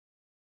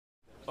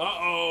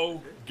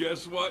Uh-oh,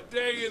 guess what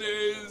day it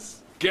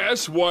is?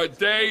 Guess what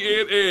day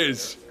it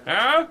is?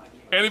 Huh?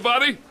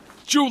 Anybody?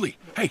 Julie,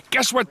 hey,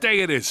 guess what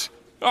day it is?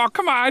 Oh,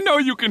 come on, I know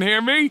you can hear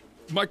me.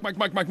 Mike.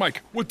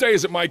 What day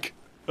is it, Mike?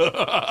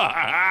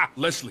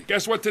 Leslie,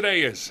 guess what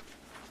today is?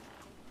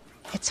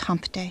 It's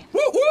hump day.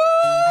 Woo-hoo!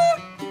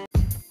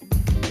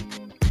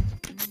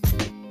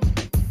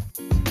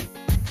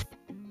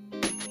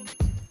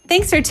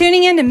 Thanks for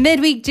tuning in to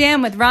Midweek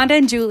Jam with Rhonda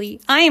and Julie.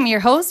 I am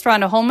your host,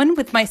 Rhonda Holman,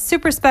 with my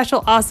super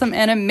special, awesome,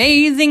 and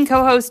amazing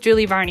co-host,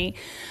 Julie Varney.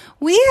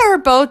 We are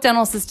both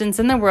dental assistants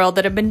in the world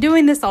that have been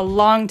doing this a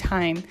long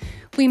time.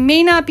 We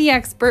may not be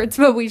experts,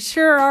 but we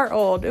sure are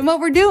old. And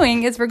what we're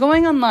doing is we're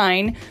going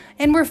online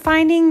and we're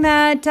finding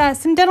that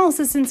some dental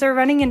assistants are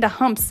running into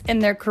humps in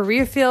their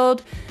career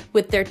field,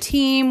 with their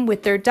team,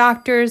 with their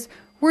doctors.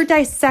 We're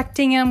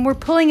dissecting them, we're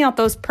pulling out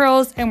those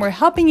pearls, and we're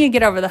helping you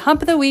get over the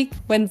hump of the week,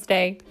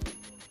 Wednesday.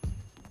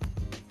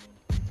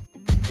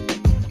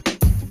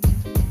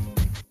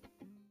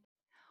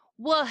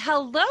 Well,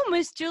 hello,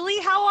 Miss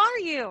Julie. How are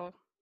you?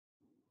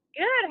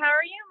 Good. How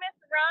are you, Miss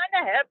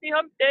Rhonda? Happy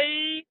Hump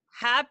Day.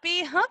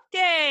 Happy Hump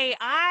Day.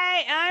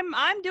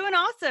 I'm doing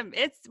awesome.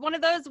 It's one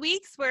of those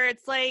weeks where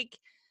it's like,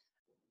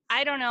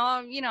 I don't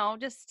know,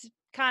 just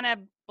kind of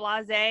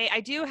blasé. I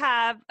do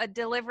have a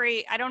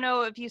delivery. I don't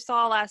know if you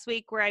saw last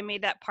week where I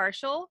made that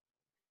partial.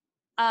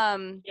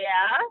 Yeah.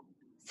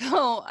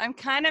 So I'm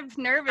kind of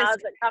nervous. How's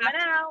it coming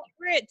out?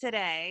 For it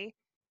today.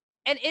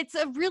 And it's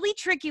a really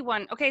tricky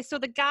one. Okay, so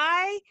the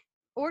guy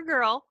or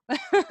girl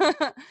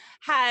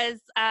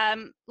has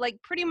like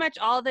pretty much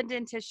all the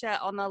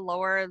dentisha on the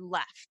lower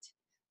left,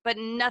 but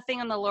nothing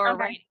on the lower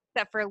right,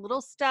 except for a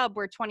little stub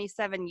where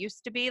 27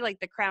 used to be. Like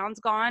the crown's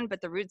gone,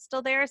 but the root's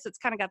still there. So it's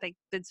kind of got like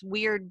this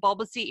weird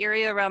bulbousy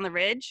area around the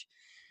ridge.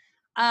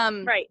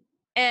 Right.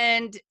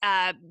 And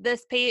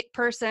this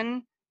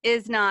person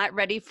is not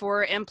ready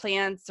for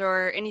implants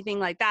or anything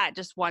like that,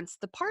 just wants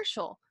the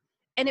partial.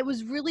 And it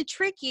was really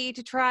tricky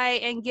to try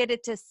and get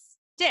it to stick.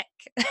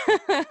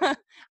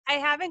 I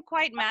haven't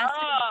quite mastered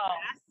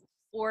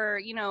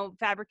or,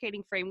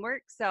 fabricating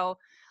framework. So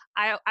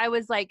I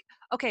was like,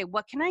 okay,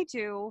 what can I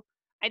do?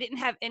 I didn't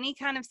have any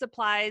kind of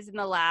supplies in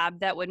the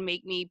lab that would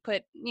make me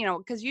put,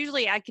 because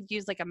usually I could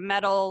use like a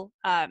metal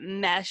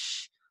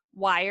mesh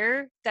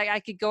wire that I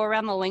could go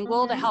around the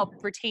lingual to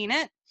help retain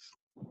it.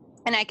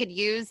 And I could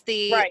use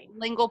the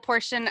lingual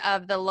portion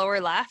of the lower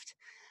left.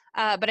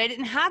 But I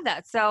didn't have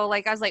that. So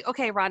I was like,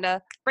 okay, Rhonda,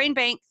 brain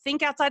bank,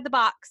 think outside the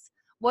box.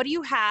 What do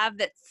you have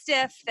that's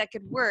stiff that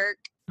could work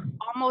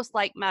almost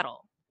like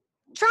metal?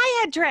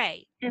 Triad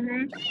tray.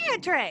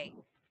 Triad tray.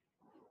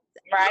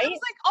 Right. I was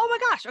like, oh my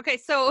gosh. Okay.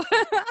 So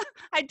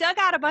I dug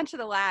out a bunch of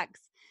the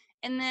wax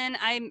and then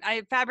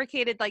I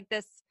fabricated like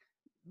this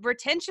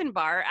retention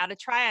bar out of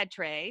triad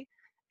tray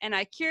and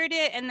I cured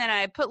it. And then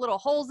I put little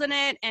holes in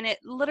it and it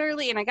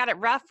literally, and I got it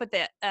rough with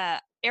the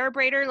air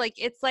braider. Like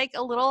it's like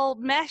a little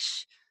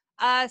mesh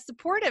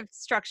supportive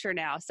structure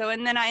now. So,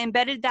 and then I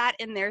embedded that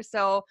in there.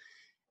 So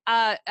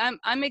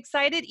I'm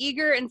excited,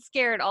 eager, and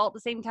scared all at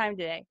the same time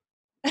today.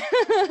 I'm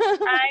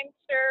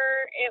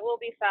sure it will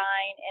be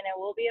fine and it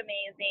will be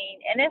amazing.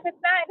 And if it's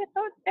not, it's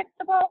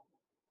fixable.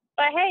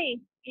 But hey,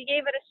 you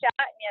gave it a shot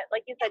and yet,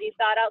 like you said, you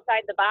thought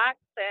outside the box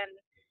and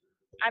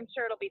I'm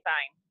sure it'll be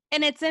fine.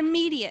 And it's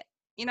immediate,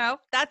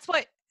 that's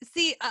what,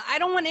 see, I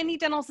don't want any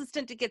dental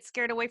assistant to get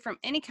scared away from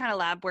any kind of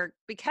lab work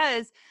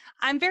because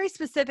I'm very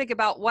specific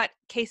about what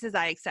cases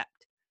I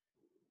accept,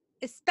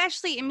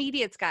 especially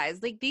immediates,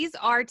 guys. Like these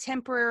are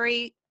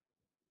temporary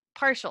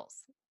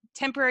partials,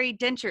 temporary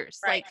dentures.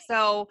 Right.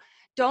 So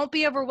don't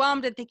be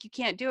overwhelmed and think you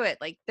can't do it.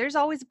 Like there's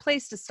always a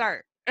place to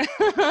start. That's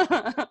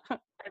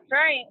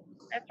right.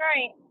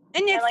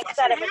 And like I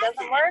said, if it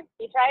doesn't work,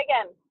 you try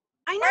again.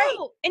 I know. Right.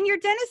 And your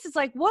dentist is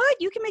like, what?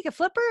 You can make a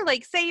flipper?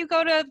 Like, say you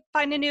go to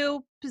find a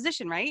new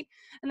position, right?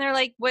 And they're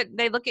like, what?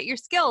 They look at your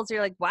skills.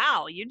 You're like,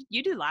 wow,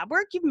 you do lab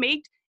work? You've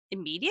made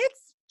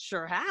immediates?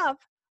 Sure have.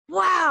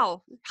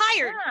 Wow.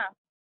 Hired.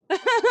 Yeah.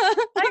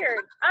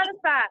 Hired. On the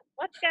spot.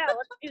 Let's go.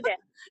 Let's do this.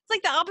 It's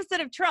like the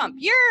opposite of Trump.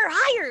 You're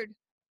hired.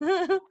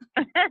 And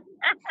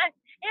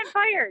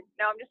fired.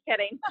 No, I'm just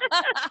kidding.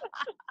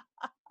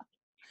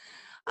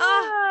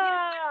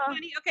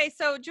 Okay,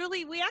 so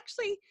Julie, we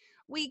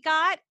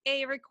got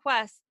a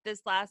request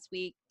this last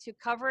week to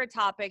cover a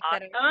topic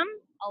that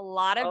a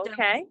lot of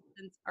dental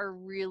assistants are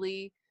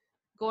really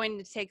going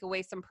to take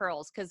away some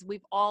pearls because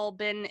we've all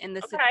been in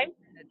this situation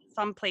at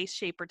some place,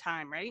 shape, or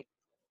time, right?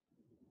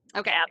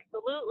 Okay.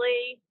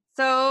 Absolutely.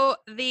 So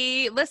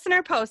the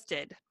listener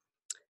posted,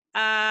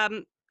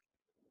 let's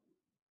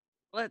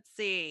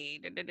see.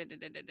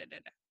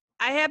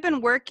 I have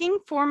been working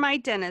for my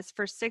dentist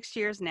for 6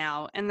 years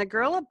now, and the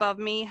girl above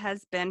me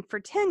has been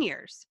for 10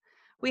 years.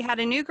 We had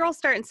a new girl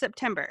start in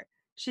September.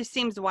 She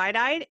seems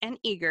wide-eyed and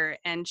eager,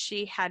 and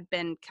she has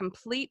been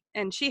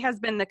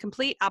the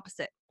complete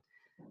opposite.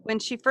 When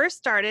she first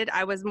started,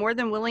 I was more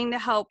than willing to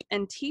help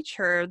and teach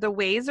her the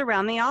ways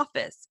around the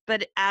office,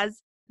 but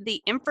as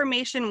the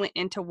information went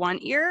into one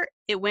ear,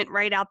 it went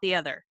right out the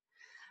other.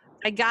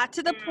 I got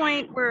to the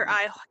point where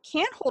I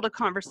can't hold a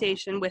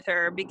conversation with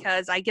her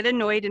because I get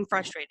annoyed and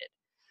frustrated.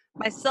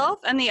 Myself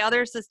and the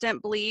other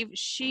assistant believe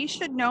she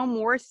should know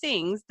more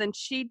things than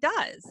she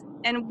does,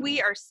 and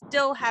we are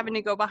still having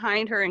to go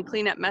behind her and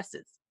clean up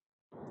messes.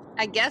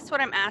 I guess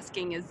what I'm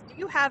asking is, do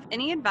you have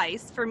any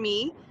advice for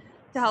me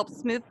to help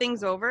smooth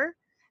things over?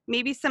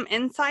 Maybe some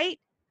insight?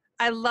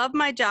 I love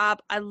my job.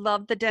 I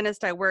love the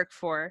dentist I work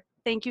for.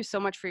 Thank you so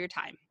much for your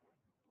time.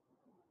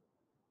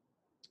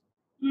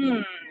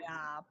 Hmm.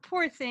 Yeah,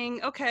 poor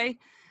thing. Okay.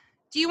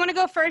 Do you want to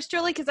go first,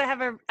 Julie? Because I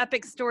have an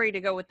epic story to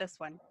go with this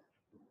one.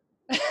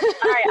 All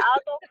right,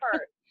 I'll go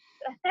first.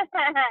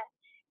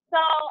 So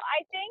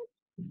I think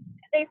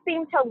they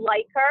seem to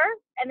like her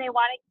and they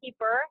want to keep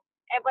her,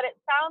 but it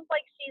sounds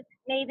like she's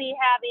maybe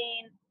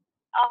having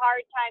a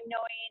hard time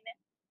knowing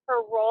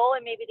her role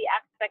and maybe the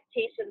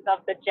expectations of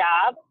the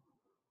job.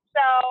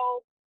 So,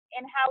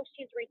 and how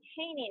she's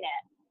retaining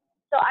it.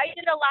 So I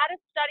did a lot of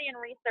study and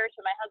research,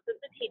 and my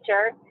husband's a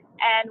teacher,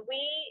 and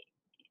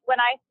when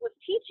I was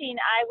teaching,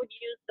 I would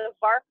use the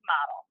VARK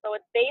model. So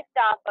it's based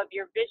off of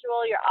your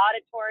visual, your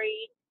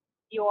auditory,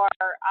 your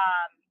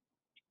I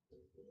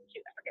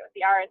forget what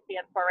the R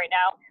stands for right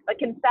now, but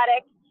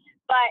kinesthetic.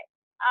 But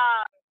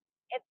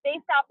it's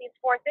based off these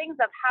 4 things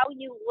of how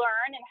you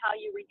learn and how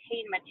you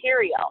retain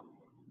material.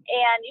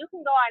 And you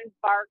can go on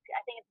VARK,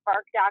 I think it's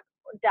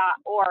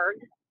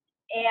vark.org,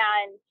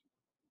 and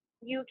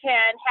you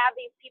can have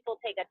these people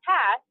take a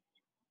test,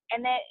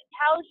 and it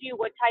tells you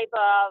what type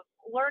of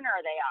learner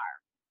they are.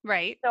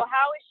 Right. So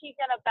how is she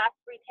going to best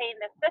retain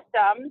the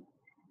systems?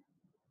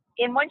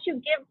 And once you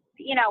give,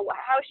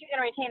 how is she going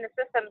to retain the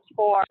systems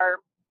for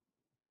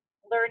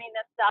learning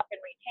this stuff and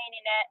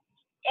retaining it?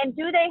 And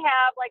do they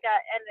have like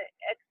an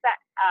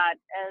exact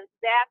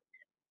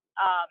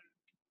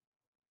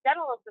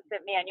dental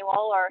assistant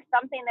manual or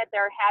something that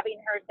they're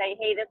having her say,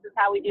 hey, this is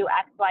how we do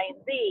X, Y,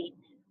 and Z.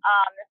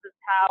 This is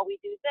how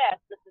we do this.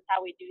 This is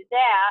how we do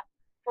that,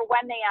 for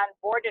when they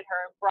onboarded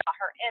her and brought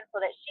her in, so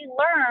that she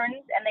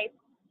learns and they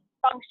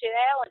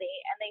functionality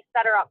and they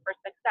set her up for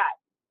success.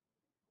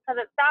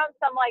 Because it sounds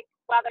like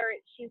whether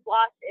she's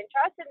lost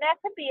interest, and that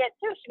could be it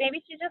too.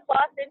 Maybe she just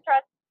lost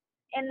interest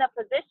in the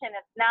position.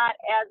 It's not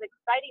as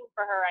exciting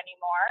for her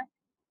anymore,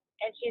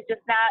 and she's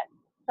just not.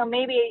 So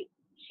maybe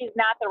she's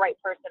not the right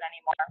person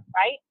anymore,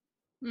 right?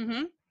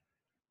 Mm-hmm.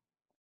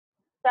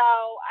 So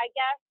I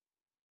guess,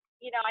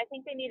 I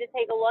think they need to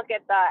take a look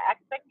at the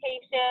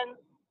expectations.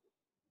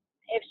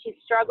 If she's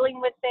struggling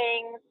with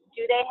things,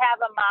 do they have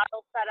a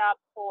model set up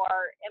for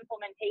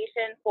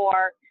implementation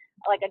for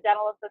like a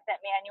dental assistant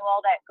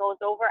manual that goes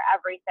over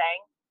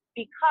everything?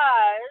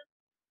 Because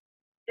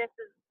this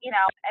is,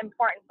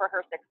 important for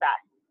her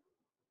success.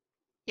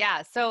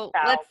 Yeah. So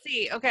let's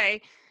see.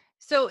 Okay.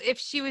 So if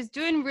she was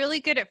doing really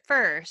good at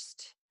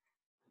first,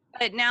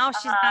 but now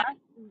she's not,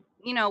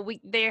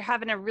 they're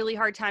having a really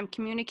hard time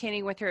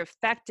communicating with her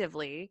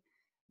effectively,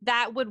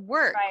 that would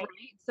work, right?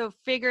 So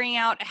figuring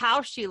out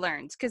how she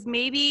learns, because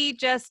maybe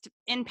just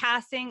in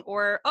passing,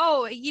 or,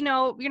 you're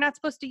not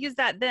supposed to use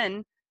that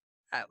then.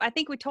 I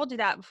think we told you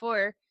that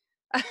before.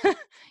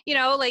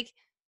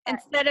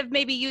 Instead of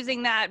maybe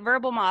using that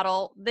verbal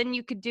model, then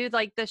you could do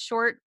like the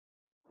short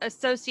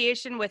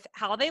association with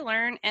how they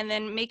learn, and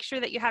then make sure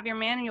that you have your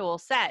manual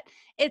set.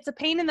 It's a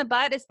pain in the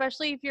butt,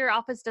 especially if your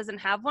office doesn't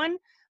have one,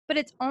 but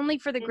it's only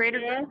for the greater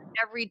good of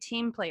every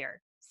team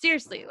player.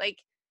 Seriously,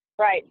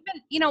 right.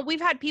 Even,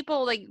 we've had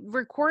people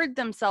record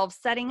themselves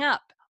setting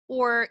up,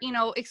 or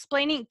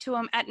explaining to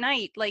them at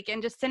night,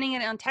 and just sending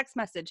it on text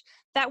message.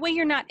 That way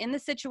you're not in the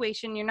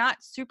situation, you're not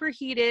super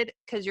heated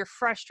because you're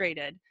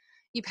frustrated.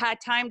 You've had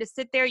time to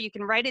sit there, you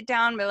can write it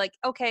down, but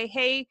okay,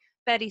 hey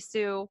Betty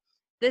Sue,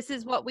 this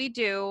is what we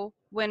do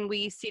when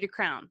we seat a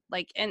crown.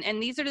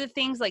 And these are the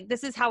things,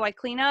 this is how I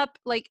clean up.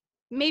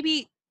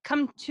 Maybe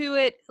come to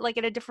it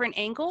at a different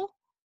angle.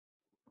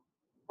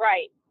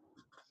 Right.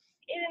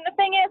 And the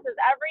thing is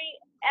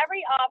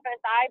every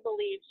office, I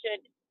believe,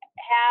 should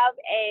have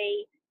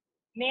a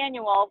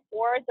manual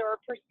for their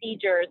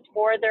procedures,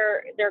 for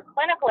their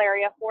clinical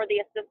area, for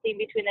the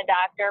assisting between the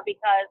doctor,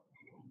 because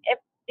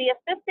if the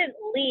assistant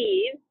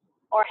leaves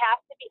or has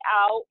to be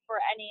out for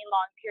any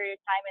long period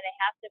of time and they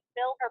have to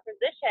fill her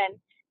position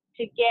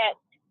to get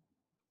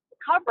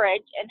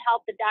coverage and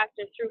help the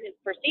doctor through his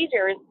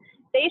procedures,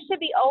 they should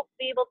be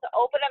able to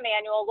open a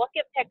manual, look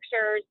at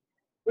pictures,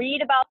 read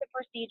about the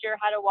procedure,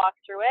 how to walk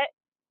through it.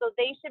 So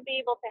they should be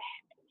able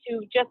to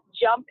just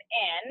jump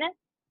in,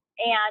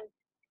 and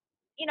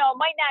it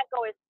might not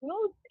go as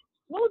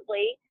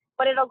smoothly,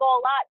 but it'll go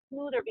a lot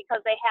smoother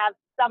because they have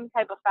some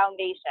type of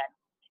foundation.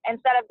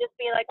 Instead of just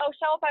being like, oh,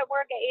 show up at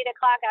work at 8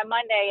 o'clock on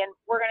Monday and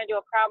we're going to do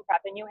a crown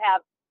prep, and you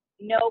have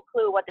no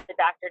clue what the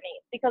doctor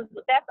needs. Because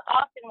that's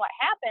often what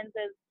happens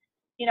is,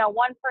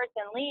 one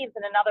person leaves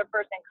and another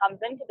person comes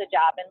into the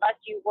job.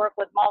 Unless you work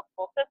with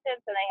multiple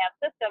assistants and they have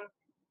systems,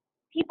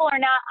 people are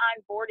not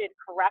onboarded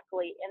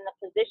correctly in the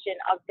position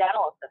of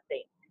dental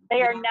assisting.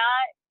 They're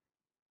not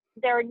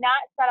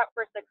set up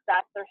for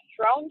success. They're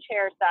thrown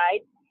chair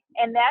side.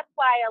 And that's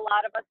why a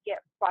lot of us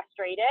get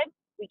frustrated.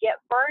 We get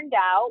burned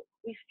out.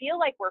 we feel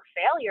like we're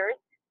failures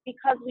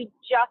because we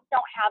just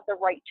don't have the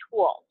right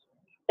tools.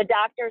 The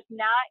doctor's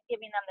not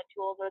giving them the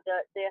tools, or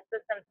the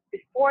assistants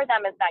before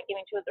them is not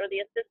giving tools, or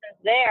the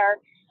assistants there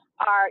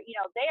are,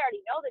 they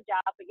already know the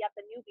job, but yet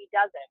the newbie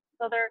doesn't.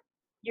 So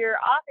your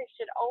office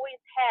should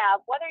always have,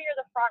 whether you're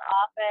the front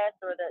office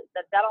or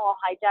the dental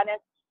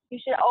hygienist,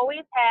 you should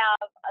always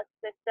have a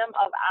system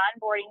of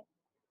onboarding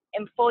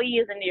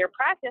employees into your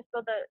practice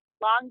so the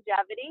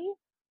longevity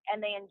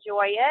and they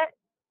enjoy it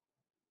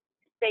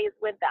stays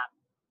with them.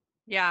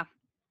 Yeah.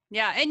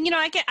 Yeah. And,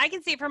 I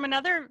can see it from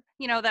another,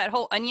 that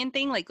whole onion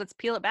thing, like, let's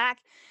peel it back.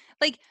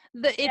 Like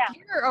if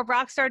you're a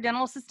rock star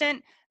dental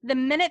assistant, the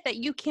minute that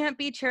you can't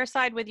be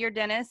chairside with your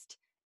dentist,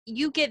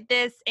 you get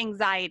this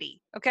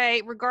anxiety.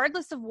 Okay.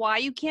 Regardless of why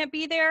you can't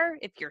be there,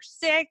 if you're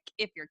sick,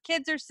 if your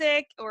kids are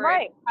sick, or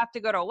if you have to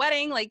go to a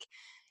wedding, like,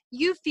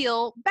 you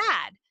feel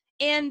bad.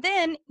 And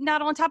then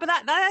not on top of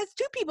that, that's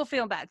two people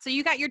feeling bad. So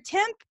you got your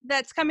temp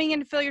that's coming in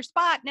to fill your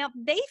spot. Now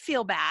they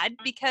feel bad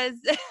because,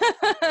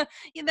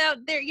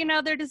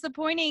 they're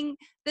disappointing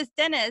this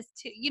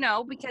dentist,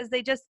 because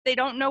they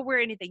don't know where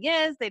anything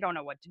is. They don't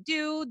know what to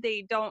do.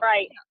 They don't,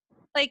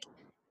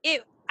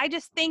 I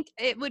just think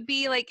it would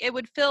be like, it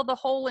would fill the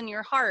hole in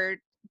your heart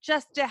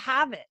just to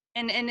have it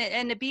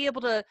and to be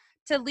able to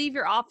leave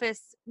your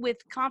office with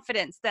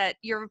confidence that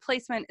your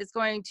replacement is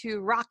going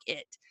to rock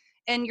it.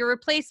 And your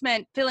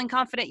replacement feeling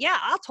confident, yeah,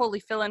 I'll totally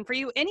fill in for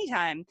you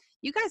anytime.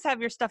 You guys have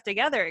your stuff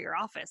together at your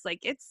office. Like,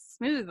 it's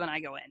smooth when I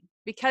go in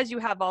because you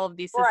have all of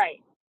these systems.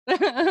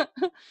 Right.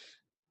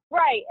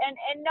 Right. And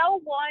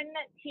no one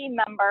team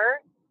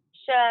member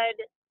should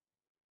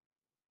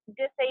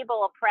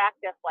disable a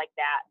practice like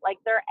that.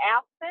 Like, their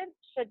absence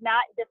should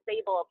not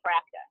disable a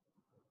practice.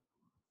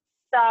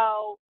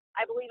 So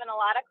I believe in a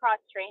lot of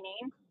cross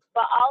training,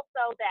 but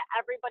also that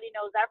everybody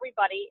knows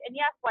everybody. And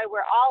yes, why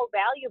we're all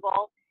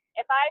valuable.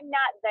 If I'm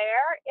not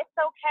there, it's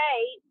okay.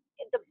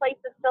 The place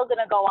is still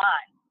going to go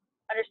on.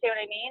 Understand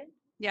what I mean?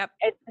 Yep.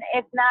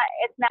 It's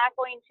not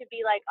going to be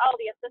like, oh,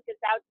 the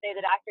assistant's out today,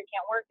 the doctor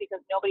can't work because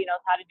nobody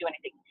knows how to do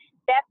anything.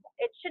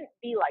 It shouldn't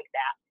be like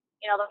that.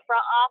 The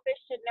front office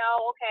should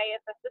know, okay, if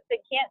the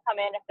assistant can't come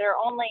in, if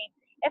they're only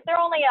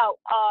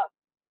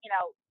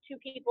two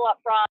people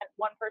up front,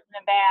 one person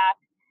in back,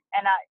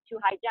 and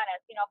two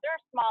hygienists. If they're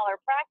a smaller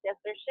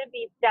practice, there should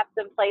be steps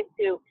in place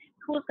to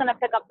who's going to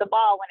pick up the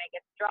ball when it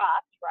gets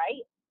dropped,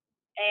 right?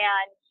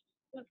 And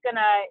who's going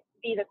to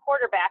be the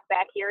quarterback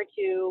back here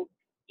to,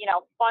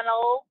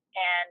 funnel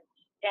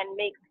and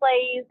make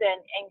plays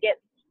and get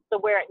to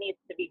where it needs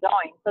to be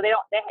going. So they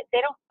don't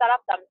set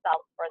up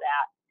themselves for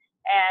that.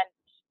 And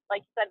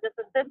like you said, this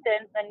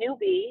assistant, the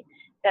newbie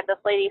that this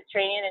lady's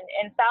training,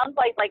 and sounds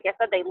like I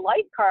said, they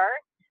like her,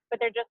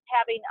 but they're just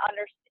having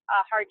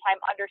a hard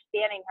time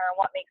understanding her and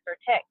what makes her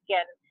tick,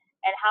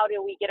 and how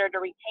do we get her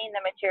to retain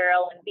the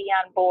material and be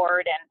on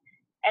board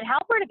and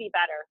help her to be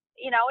better.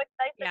 It's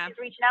nice that she's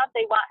reaching out.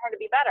 They want her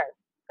to be better,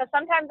 because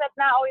sometimes that's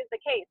not always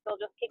the case. They'll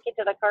just kick you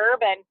to the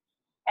curb, and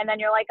then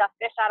you're like a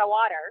fish out of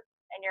water,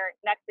 and you're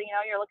next thing you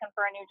know, you're looking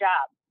for a new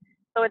job.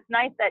 So it's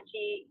nice that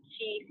she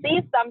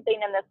sees something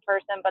in this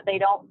person, but they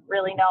don't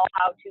really know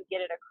how to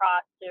get it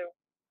across to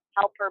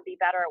help her be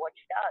better at what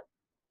she does.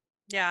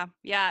 Yeah.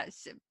 Yeah.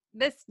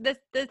 This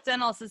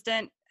dental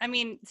assistant, I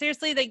mean,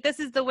 seriously, like, this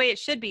is the way it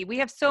should be. We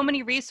have so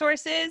many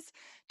resources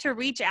to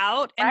reach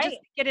out and just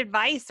get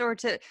advice, or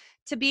to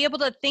be able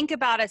to think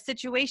about a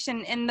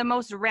situation in the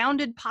most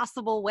rounded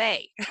possible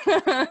way.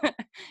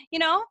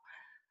 Well,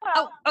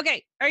 oh,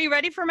 okay. Are you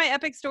ready for my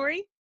epic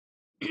story?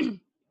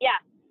 Yeah.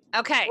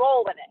 Okay.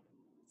 Roll with it.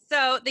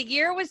 So the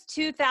year was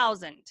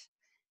 2000.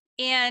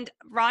 And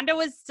Rhonda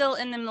was still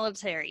in the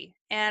military,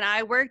 and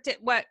I worked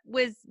at what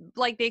was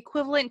like the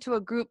equivalent to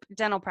a group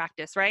dental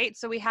practice, right?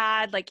 So we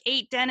had like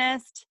 8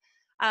 dentists.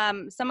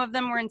 Some of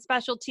them were in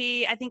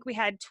specialty. I think we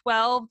had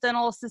 12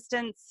 dental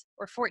assistants,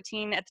 or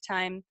 14 at the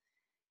time.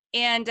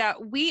 And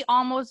we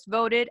almost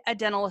voted a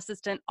dental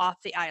assistant off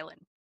the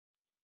island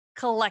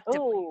collectively.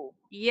 Ooh.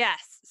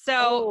 Yes.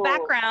 So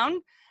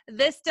background,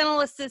 this dental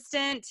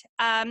assistant,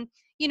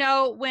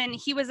 when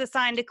he was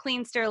assigned to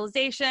clean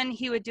sterilization,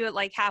 he would do it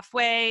like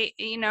halfway,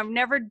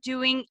 never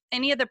doing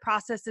any of the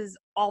processes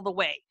all the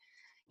way.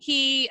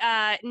 He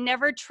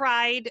never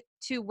tried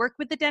to work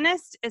with the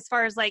dentist as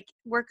far as like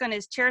work on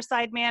his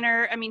chairside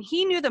manner. I mean,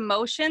 he knew the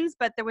motions,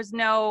 but there was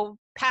no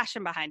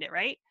passion behind it,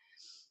 right?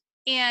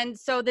 And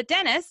so the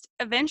dentist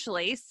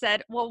eventually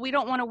said, well, we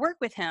don't want to work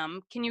with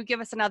him. Can you give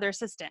us another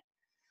assistant?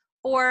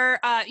 Or,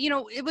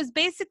 it was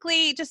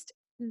basically just,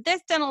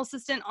 this dental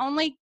assistant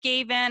only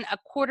gave in a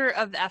quarter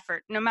of the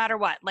effort, no matter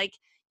what. Like,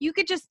 you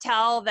could just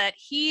tell that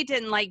he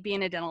didn't like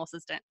being a dental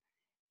assistant.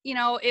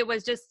 It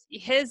was just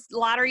his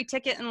lottery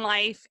ticket in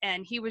life,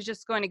 and he was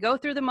just going to go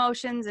through the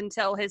motions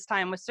until his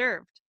time was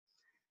served.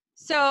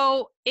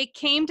 So it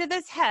came to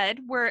this head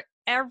where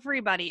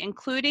everybody,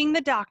 including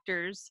the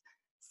doctors,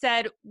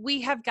 said,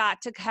 we have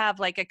got to have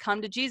like a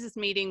come to Jesus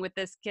meeting with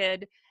this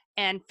kid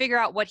and figure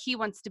out what he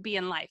wants to be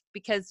in life.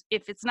 Because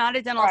if it's not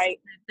a dental assistant,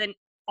 then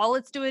all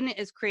it's doing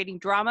is creating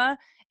drama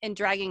and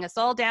dragging us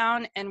all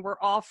down, and we're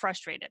all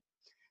frustrated.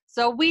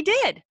 So we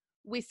did.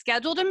 We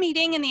scheduled a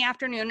meeting in the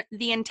afternoon.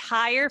 The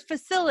entire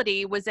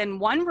facility was in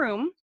one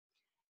room.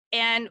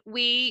 And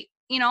we,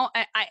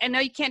 I know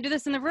you can't do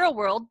this in the real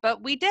world,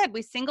 but we did.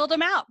 We singled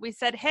them out. We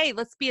said, hey,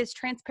 let's be as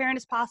transparent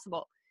as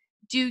possible.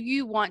 Do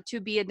you want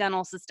to be a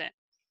dental assistant?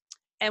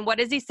 And what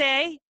does he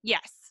say?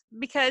 Yes.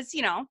 Because,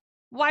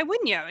 why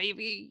wouldn't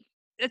you?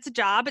 It's a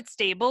job. It's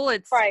stable.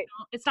 It's Right.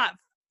 It's not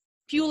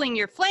fueling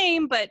your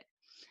flame. But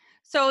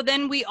so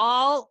then we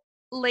all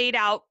laid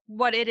out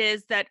what it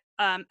is that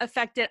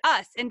affected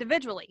us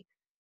individually.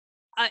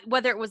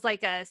 Whether it was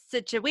like a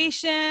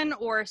situation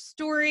or a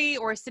story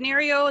or a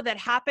scenario that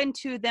happened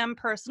to them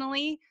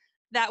personally,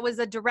 that was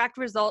a direct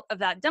result of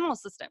that dental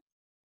assistant.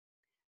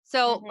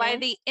 So by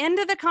the end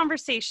of the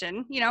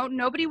conversation,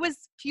 nobody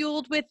was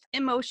fueled with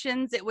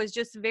emotions. It was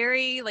just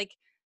very like,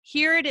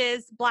 here it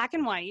is, black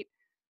and white.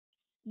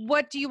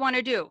 What do you want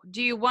to do?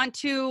 Do you want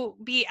to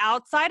be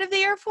outside of the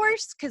Air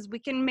Force? Because we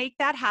can make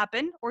that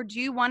happen. Or do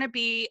you want to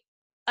be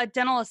a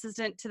dental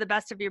assistant to the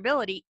best of your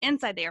ability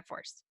inside the Air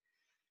Force?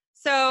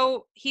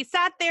 So he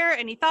sat there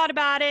and he thought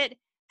about it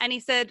and he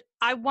said,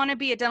 I want to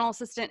be a dental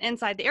assistant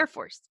inside the Air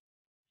Force.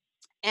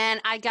 And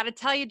I got to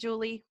tell you,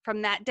 Julie,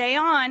 from that day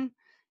on,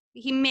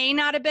 he may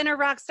not have been a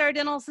rock star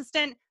dental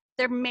assistant.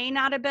 There may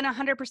not have been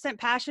 100%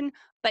 passion,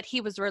 but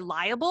he was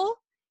reliable.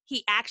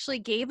 He actually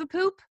gave a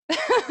poop.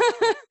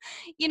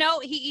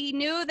 He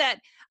knew that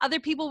other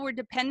people were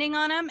depending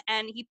on him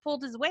and he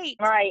pulled his weight.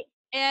 Right.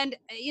 And,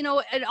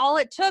 and all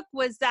it took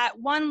was that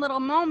one little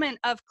moment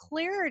of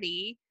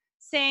clarity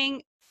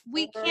saying,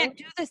 we can't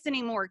do this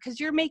anymore because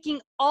you're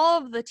making all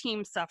of the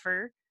team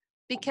suffer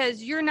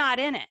because you're not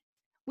in it.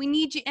 We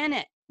need you in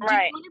it. Do you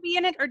want to be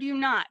in it or do you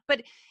not?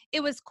 But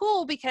it was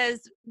cool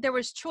because there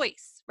was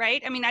choice,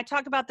 right? I mean, I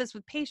talk about this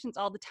with patients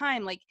all the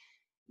time. Like,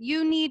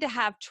 you need to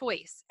have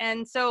choice.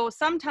 And so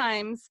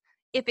sometimes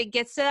if it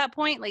gets to that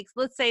point, like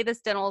let's say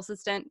this dental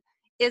assistant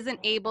isn't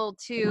able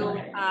to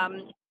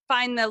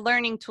find the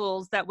learning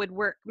tools that would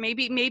work.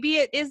 Maybe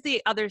it is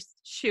the other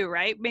shoe,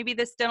 right? Maybe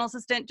this dental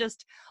assistant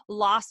just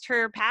lost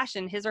her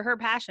passion, his or her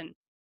passion.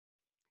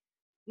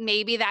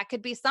 Maybe that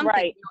could be something.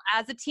 Right.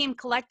 As a team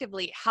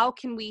collectively, how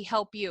can we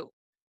help you?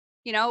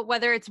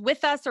 Whether it's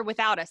with us or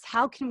without us,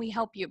 how can we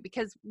help you?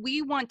 Because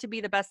we want to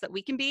be the best that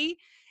we can be.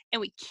 And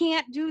we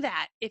can't do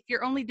that if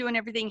you're only doing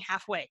everything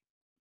halfway.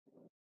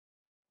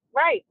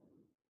 Right.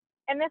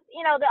 And this,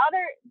 on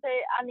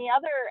the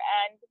other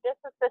end, this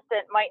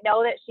assistant might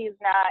know that she's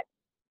not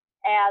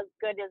as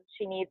good as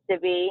she needs to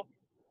be.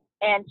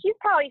 And she's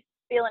probably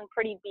feeling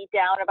pretty beat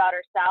down about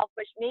herself,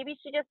 but maybe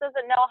she just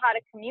doesn't know how to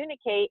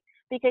communicate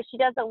because she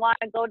doesn't want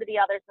to go to the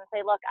others and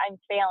say, look,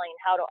 I'm failing.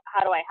 How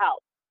do I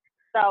help?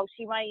 So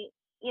she might,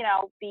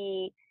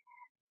 be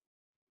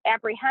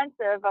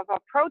apprehensive of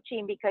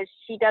approaching because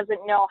she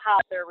doesn't know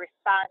how their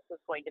response is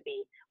going to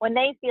be when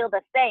they feel the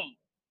same.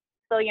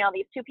 So,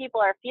 these two people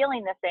are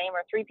feeling the same,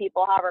 or three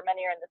people, however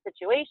many are in the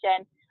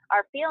situation,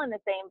 are feeling the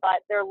same,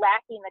 but they're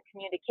lacking the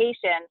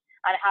communication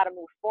on how to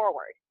move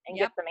forward and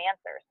get some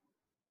answers.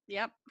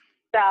 Yep.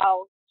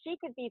 So she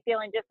could be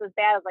feeling just as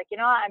bad as like, I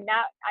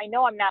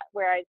know I'm not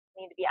where I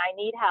need to be. I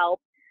need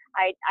help.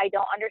 I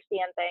don't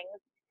understand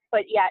things,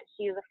 but yet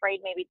she's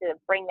afraid maybe to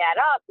bring that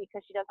up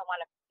because she doesn't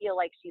want to feel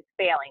like she's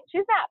failing.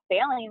 She's not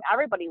failing.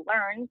 Everybody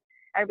learns.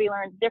 Everybody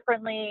learns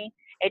differently.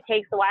 It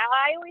takes a while.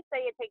 I always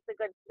say it takes a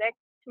good 6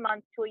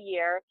 months to a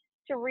year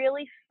to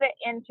really fit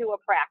into a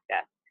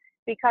practice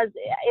because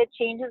it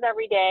changes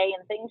every day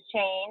and things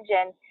change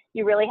and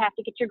you really have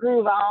to get your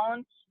groove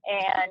on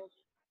and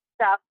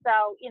stuff.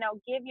 So,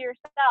 give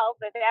yourself,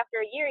 if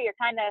after a year you're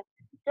kind of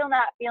still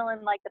not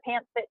feeling like the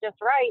pants fit just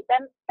right,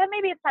 then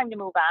maybe it's time to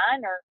move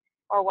on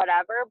or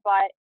whatever,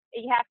 but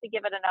you have to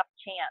give it enough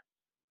chance.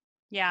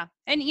 Yeah.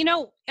 And,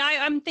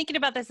 I'm thinking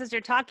about this as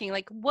you're talking,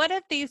 like, what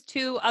if these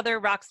two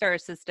other rockstar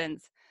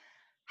assistants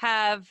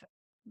have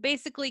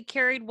basically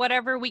carried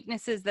whatever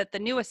weaknesses that the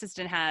new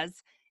assistant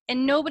has,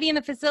 and nobody in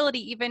the facility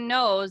even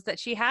knows that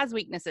she has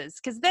weaknesses?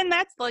 Because then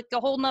that's like a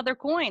whole nother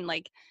coin.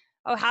 Like,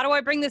 oh, how do I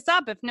bring this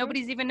up if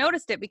nobody's even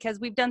noticed it because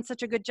we've done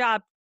such a good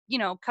job,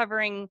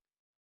 covering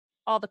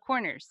all the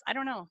corners? I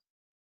don't know.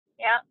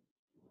 Yeah.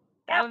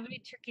 That would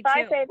be tricky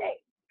so too.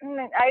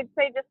 I'd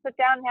say just sit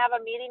down and have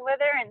a meeting with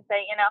her and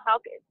say, how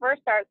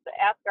first start to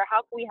ask her,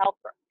 how can we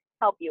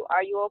help you?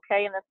 Are you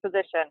okay in this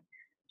position?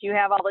 Do you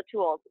have all the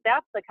tools?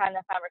 That's the kind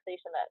of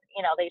conversation that,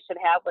 they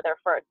should have with her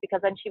first, because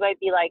then she might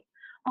be like,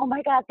 oh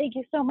my God, thank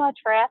you so much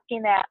for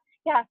asking that.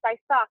 Yes, I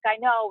suck. I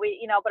know,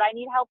 but I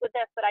need help with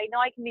this, but I know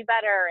I can be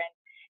better. And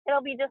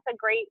it'll be just a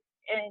great,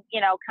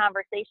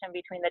 conversation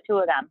between the two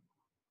of them.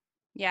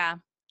 Yeah.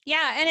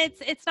 Yeah. And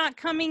it's not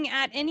coming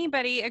at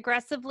anybody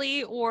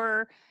aggressively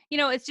or,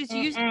 it's just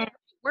using the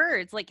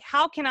words like,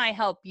 how can I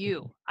help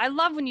you? I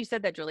love when you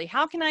said that, Julie.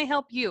 How can I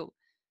help you?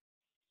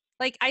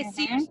 Like, I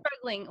see you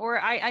struggling, or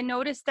I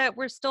noticed that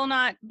we're still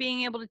not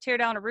being able to tear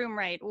down a room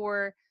right,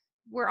 or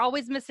we're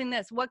always missing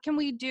this. What can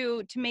we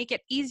do to make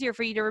it easier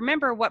for you to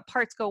remember what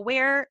parts go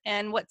where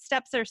and what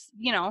steps are,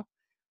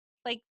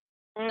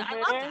 I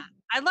love that.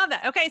 I love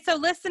that. Okay, so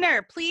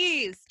listener,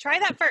 please try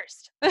that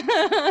first.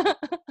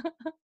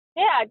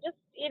 Yeah, just,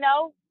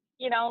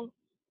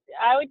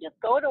 I would just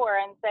go to her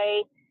and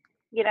say,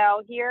 here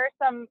are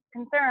some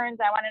concerns.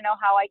 I want to know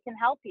how I can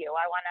help you.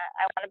 I want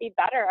to be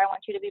better. I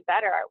want you to be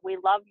better. We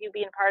love you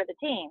being part of the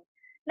team.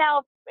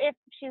 Now, if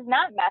she's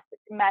not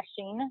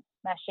meshing,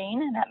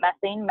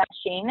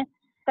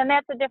 then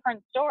that's a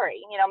different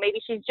story. Maybe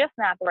she's just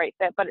not the right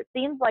fit, but it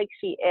seems like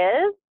she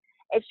is.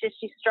 It's just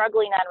she's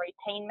struggling on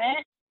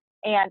retainment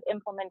and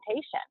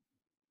implementation.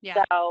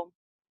 Yeah. So,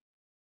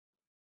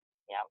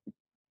 yeah.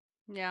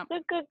 Yeah.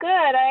 Good.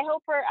 I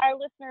hope our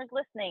listeners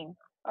listening,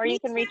 or Me you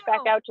can reach too.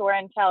 back out to her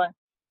and tell her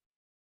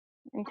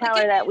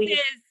that we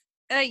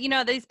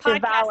these podcasts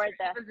devoured are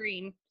this.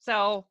 evergreen,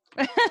 so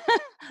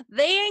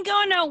they ain't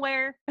going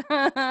nowhere.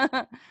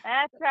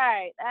 That's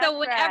right. So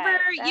whenever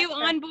you That's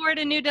right. onboard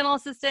a new dental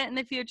assistant in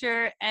the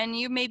future and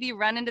you maybe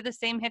run into the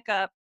same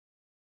hiccup,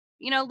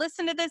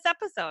 listen to this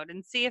episode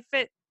and see if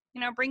it,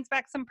 brings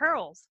back some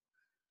pearls.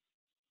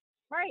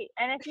 Right.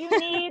 And if you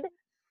need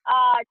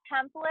a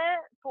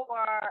template for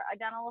a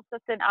dental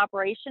assistant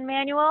operation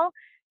manual,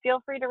 feel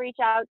free to reach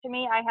out to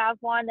me. I have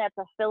one that's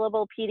a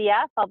fillable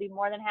PDF. I'll be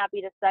more than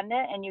happy to send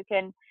it, and you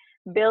can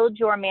build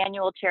your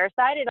manual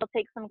chairside. It'll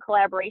take some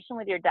collaboration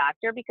with your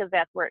doctor because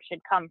that's where it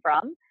should come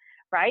from,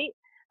 right?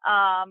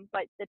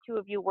 But the two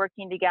of you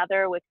working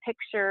together with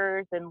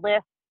pictures and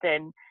lists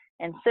and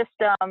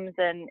systems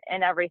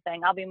and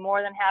everything, I'll be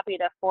more than happy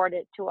to forward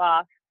it to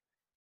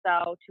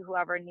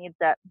whoever needs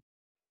it.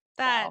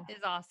 That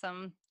is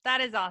awesome.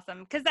 That is awesome.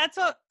 Because that's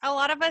what a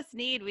lot of us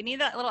need. We need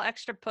that little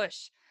extra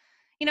push.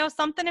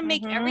 Something to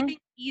make everything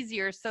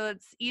easier so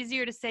it's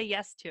easier to say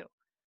yes to.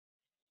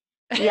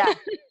 Yeah.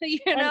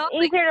 And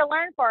easier to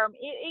learn for them.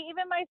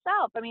 Even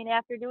myself. I mean,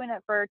 after doing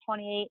it for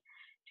 28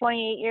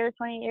 years,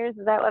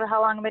 is that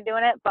how long I've been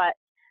doing it? But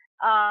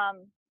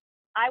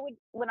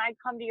when I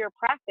come to your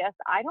practice,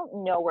 I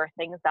don't know where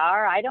things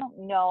are. I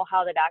don't know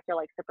how the doctor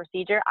likes the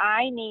procedure.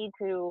 I need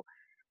to,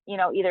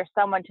 either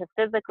someone to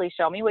physically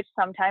show me, which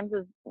sometimes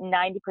is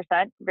 90%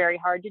 very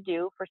hard to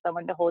do for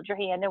someone to hold your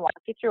hand and walk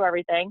you through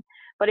everything.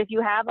 But if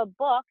you have a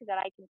book that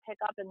I can pick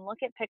up and look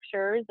at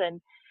pictures and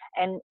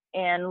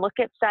look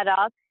at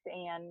setups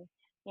and,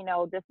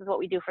 this is what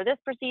we do for this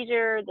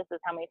procedure. This is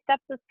how many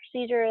steps this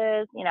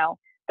procedure is,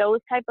 those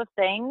type of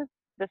things.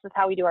 This is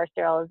how we do our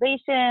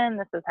sterilization.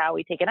 This is how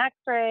we take an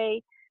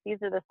x-ray. These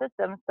are the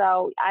systems.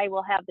 So I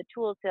will have the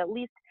tools to at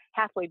least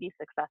halfway be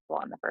successful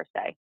on the first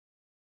day.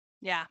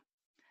 Yeah.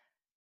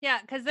 Yeah,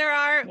 because there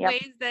are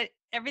ways that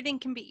everything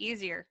can be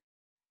easier,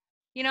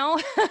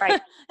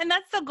 Right. And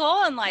that's the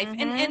goal in life.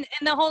 And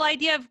the whole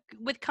idea of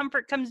with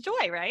comfort comes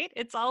joy, right?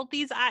 It's all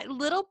these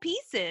little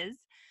pieces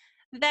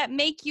that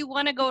make you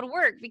want to go to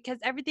work because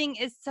everything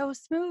is so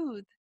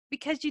smooth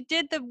because you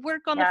did the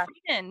work on the front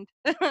end.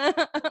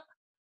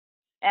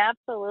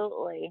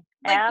 Absolutely.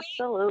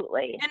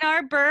 Absolutely. And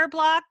our burr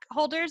block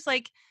holders,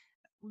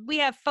 we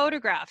have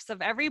photographs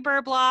of every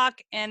burr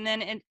block, and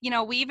then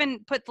we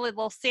even put the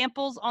little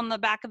samples on the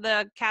back of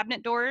the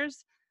cabinet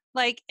doors.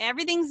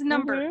 Everything's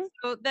numbered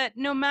so that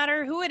no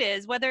matter who it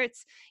is, whether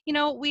it's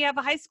we have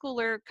a high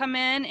schooler come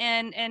in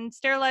and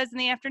sterilize in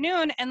the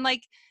afternoon, and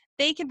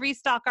they can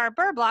restock our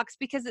burr blocks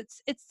because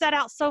it's set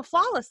out so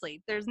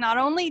flawlessly. There's not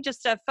only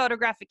just a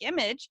photographic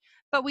image,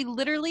 but we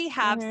literally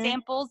have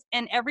samples,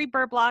 and every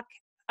burr block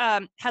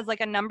has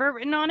a number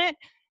written on it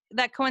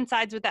that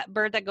coincides with that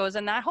bird that goes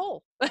in that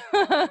hole.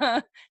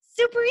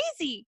 Super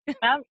easy.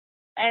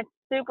 It's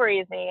super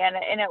easy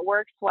and it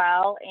works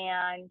well.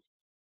 And,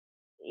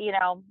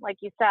 like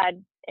you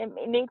said,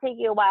 it may take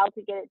you a while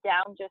to get it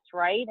down just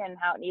right and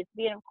how it needs to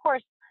be. And of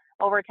course,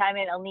 over time,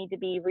 it'll need to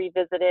be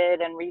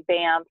revisited and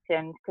revamped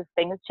and because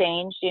things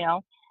change,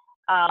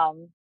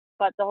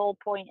 but the whole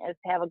point is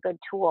to have a good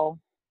tool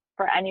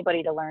for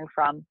anybody to learn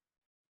from.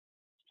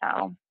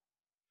 So.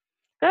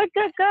 Good.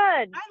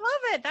 I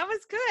love it. That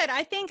was good.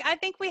 I think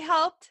we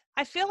helped.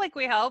 I feel like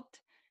we helped.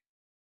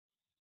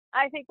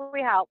 I think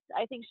we helped.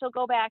 I think she'll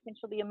go back and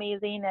she'll be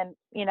amazing. And,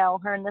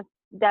 her and this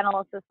dental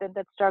assistant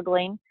that's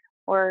struggling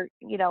or,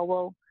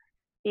 will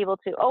be able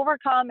to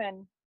overcome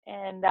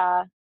and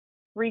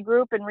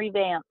regroup and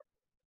revamp.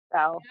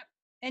 So. Yep.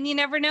 And you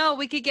never know.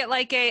 We could get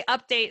a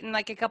update in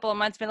a couple of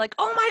months, be like,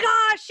 oh my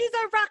gosh, she's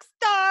a rock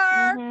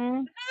star.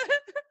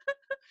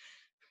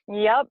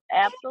 Yep,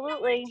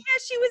 absolutely. Yeah,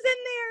 she was in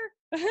there.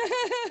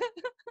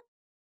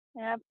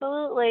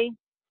 Absolutely.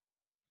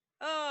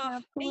 Oh,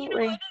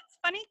 absolutely. And it's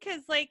funny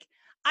because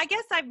I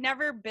guess I've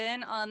never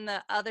been on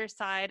the other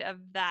side of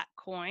that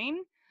coin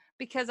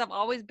because I've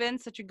always been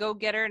such a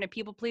go-getter and a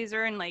people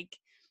pleaser. And I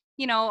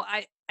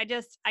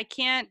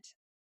can't,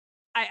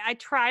 I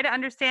try to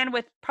understand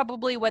with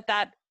probably what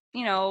that,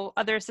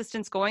 other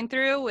assistant's going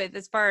through with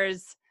as far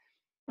as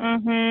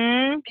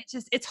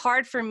it's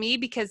hard for me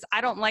because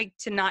I don't like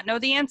to not know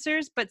the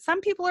answers, but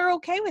some people are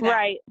okay with that.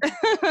 Right.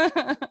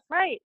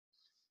 Right.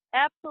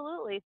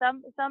 Absolutely.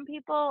 Some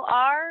people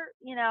are,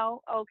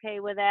 okay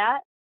with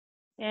that.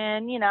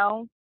 And,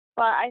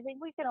 but I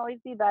think we can always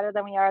be better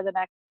than we are the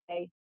next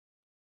day.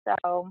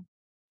 So.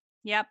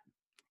 Yep.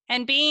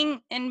 And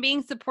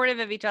being supportive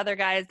of each other,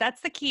 guys. That's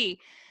the key.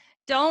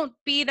 Don't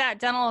be that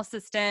dental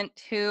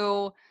assistant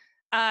who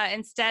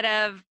instead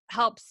of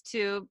helps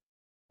to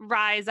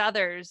rise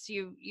others,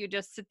 you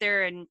just sit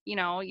there and, you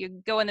know, you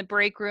go in the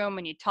break room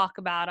and you talk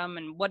about them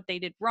and what they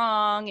did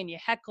wrong, and you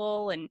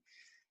heckle and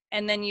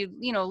then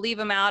you know, leave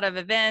them out of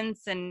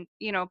events and,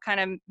 you know, kind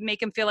of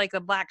make them feel like the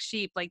black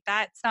sheep. Like,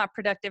 that's not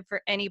productive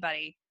for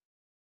anybody.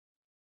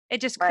 It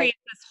just creates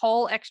this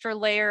whole extra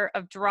layer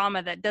of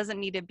drama that doesn't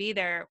need to be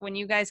there, when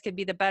you guys could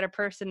be the better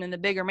person and the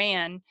bigger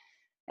man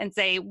and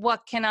say,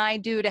 what can I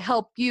do to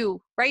help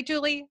you? Right,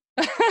 Julie?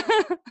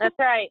 That's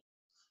right.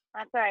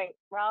 That's right.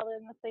 We're all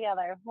in this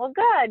together. Well,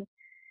 good.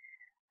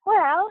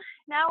 Well,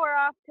 now we're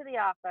off to the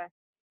office.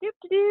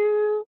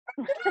 Doop-de-doo.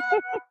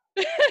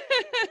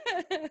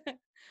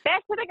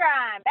 Back to the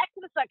grind. Back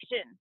to the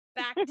suction.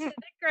 Back to the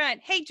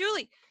grind. Hey,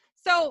 Julie.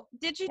 So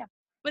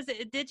was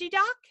it a DigiDoc?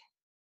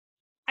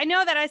 I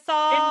know that I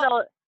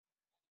saw.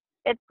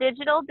 It's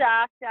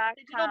digitaldoc.com,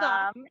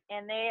 DigitalDoc.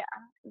 and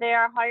they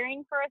are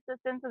hiring for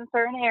assistants in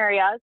certain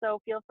areas. So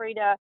feel free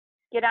to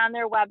get on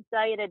their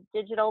website at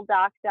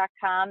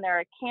digitaldoc.com.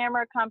 They're a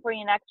camera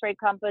company, an X-ray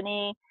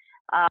company,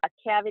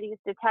 cavities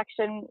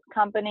detection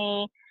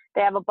company.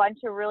 They have a bunch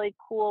of really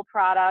cool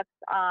products,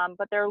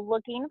 but they're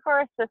looking for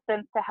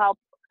assistants to help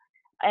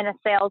in a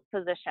sales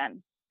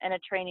position, in a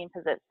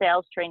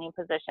sales training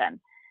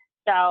position.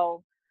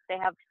 So they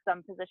have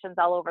some positions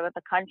all over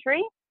the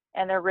country,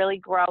 and they're really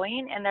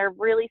growing, and they're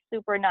really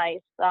super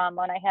nice.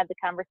 When I had the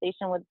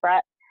conversation with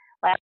Brett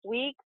last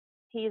week,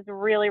 he's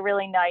really,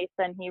 really nice,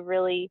 and he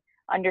really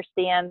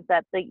understands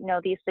that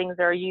these things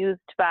are used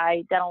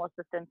by dental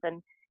assistants,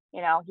 and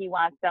he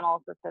wants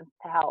dental assistants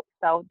to help.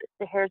 So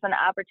here's an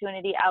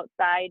opportunity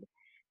outside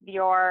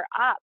your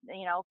op,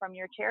 from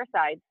your chair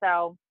side.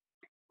 So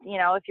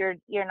if you're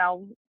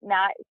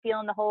not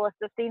feeling the whole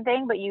assisting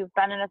thing, but you've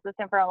been an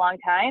assistant for a long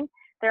time,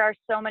 there are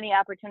so many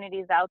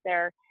opportunities out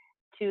there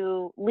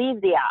to leave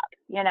the op,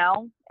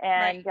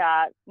 and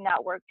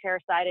not work chair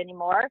side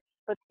anymore,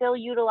 but still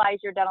utilize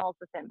your dental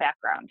assistant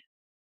background.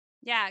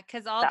 Yeah,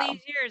 because all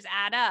these years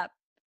add up,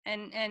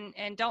 and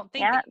don't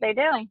think they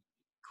do. Like,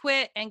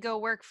 quit and go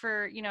work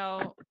for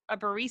a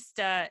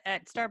barista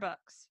at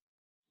Starbucks.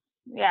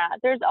 Yeah,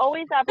 there's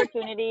always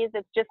opportunities.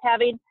 It's just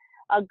having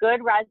a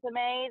good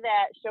resume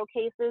that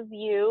showcases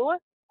you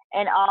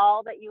and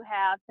all that you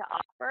have to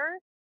offer.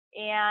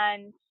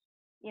 And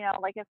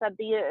like I said,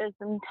 there's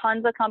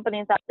tons of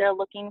companies out there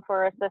looking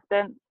for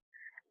assistants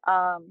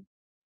to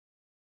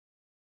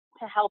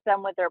help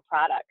them with their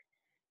products.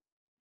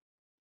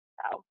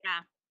 So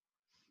yeah,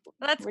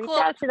 well, that's reach cool.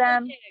 out to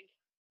them.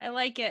 I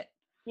like it.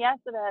 Yes,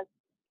 it is.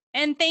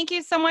 And thank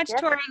you so much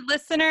to our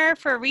listener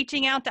for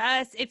reaching out to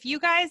us. If you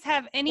guys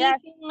have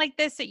anything like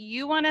this that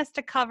you want us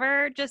to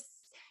cover, just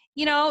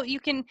you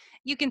can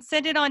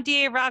send it on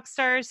DA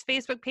Rockstars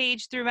Facebook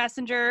page through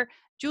Messenger.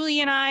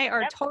 Julie and I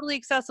are totally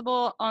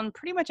accessible on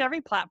pretty much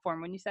every platform.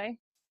 When you say,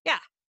 yeah,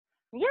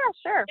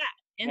 sure,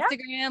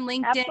 Instagram,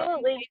 LinkedIn,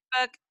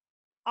 Facebook,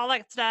 all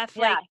that stuff.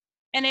 Yeah. Like,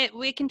 and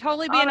we can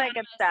totally be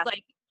anonymous.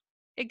 Like,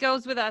 it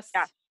goes with us.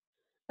 Yeah.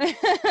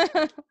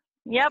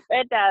 Yep,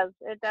 it does.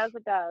 It does.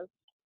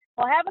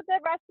 Well, have a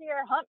good rest of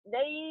your hump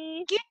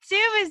day. You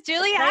too, Miss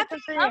Julie. Happy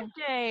hump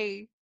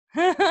day.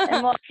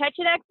 And we'll catch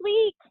you next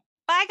week.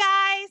 Bye,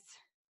 guys.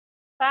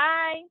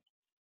 Bye.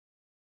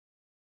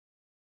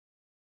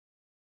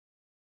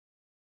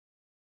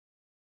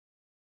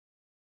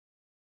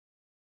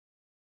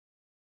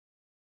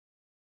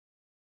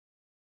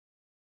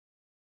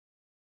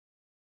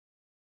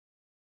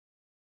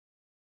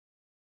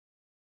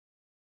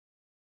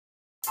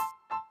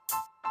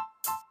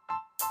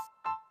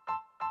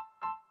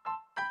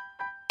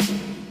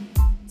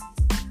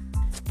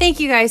 Thank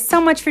you guys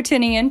so much for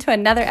tuning in to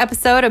another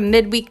episode of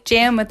Midweek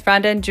Jam with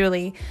Rhonda and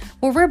Julie,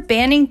 where we're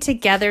banding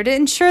together to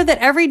ensure that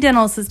every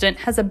dental assistant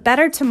has a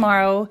better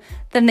tomorrow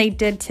than they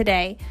did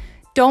today.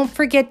 Don't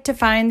forget to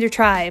find your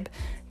tribe.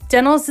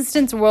 Dental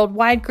Assistants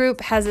Worldwide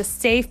Group has a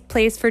safe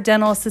place for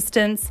dental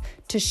assistants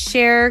to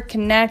share,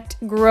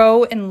 connect,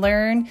 grow, and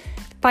learn.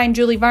 Find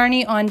Julie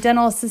Varney on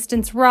Dental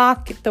Assistants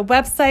Rock, the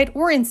website,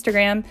 or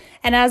Instagram.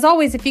 And as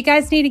always, if you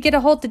guys need to get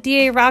a hold of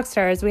DA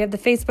Rockstars, we have the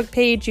Facebook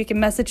page. You can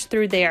message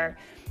through there.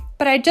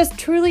 But I just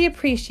truly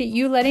appreciate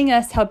you letting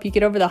us help you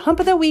get over the hump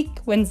of the week,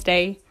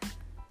 Wednesday.